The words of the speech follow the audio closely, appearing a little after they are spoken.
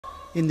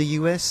In the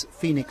US,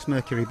 Phoenix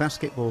Mercury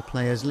basketball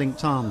players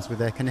linked arms with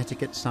their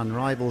Connecticut Sun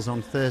rivals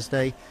on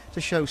Thursday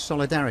to show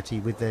solidarity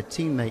with their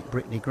teammate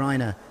Brittney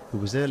Griner, who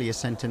was earlier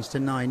sentenced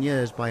to 9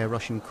 years by a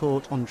Russian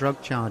court on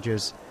drug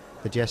charges.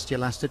 The gesture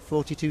lasted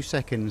 42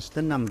 seconds,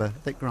 the number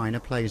that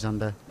Griner plays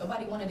under.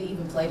 Nobody wanted to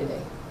even play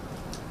today.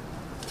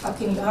 How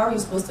are you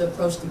supposed to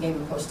approach the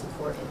game, approach the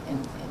court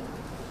and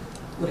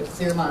with a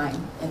clear mind,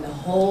 and the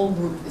whole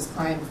group is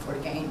crying before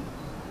the game?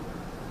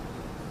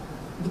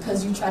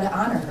 Because you try to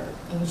honor her,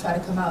 and you try to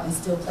come out and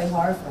still play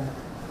hard for her.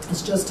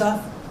 It's just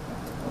tough.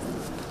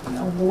 You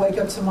know, we'll wake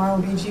up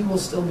tomorrow, BG will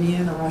still be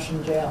in a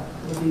Russian jail.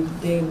 It'll be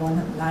day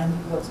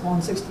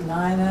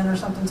 169 then or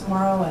something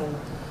tomorrow, and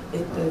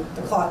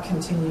the clock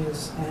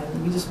continues,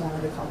 and we just want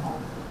her to come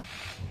home.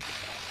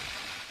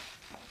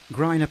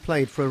 Griner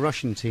played for a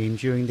Russian team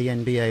during the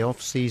NBA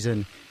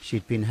off-season.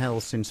 She'd been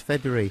held since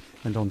February,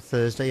 and on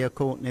Thursday a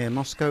court near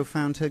Moscow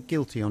found her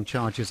guilty on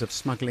charges of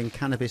smuggling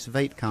cannabis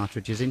vape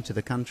cartridges into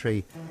the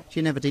country.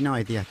 She never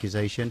denied the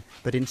accusation,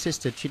 but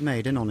insisted she'd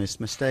made an honest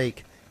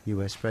mistake.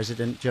 US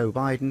President Joe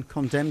Biden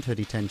condemned her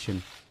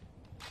detention.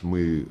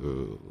 We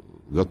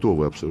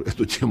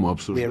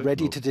are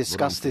ready to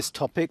discuss this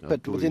topic,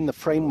 but within the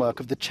framework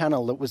of the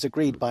channel that was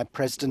agreed by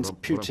Presidents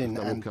Putin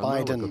and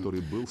Biden.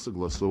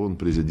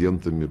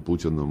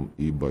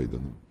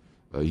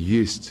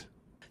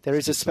 There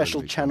is a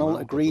special channel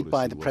agreed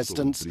by the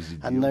presidents,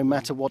 and no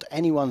matter what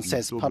anyone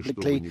says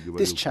publicly,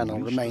 this channel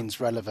remains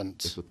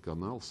relevant.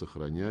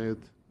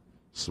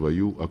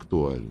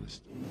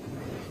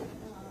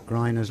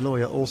 Griner's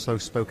lawyer also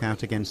spoke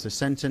out against the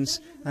sentence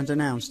and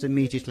announced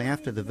immediately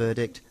after the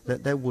verdict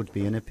that there would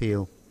be an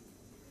appeal.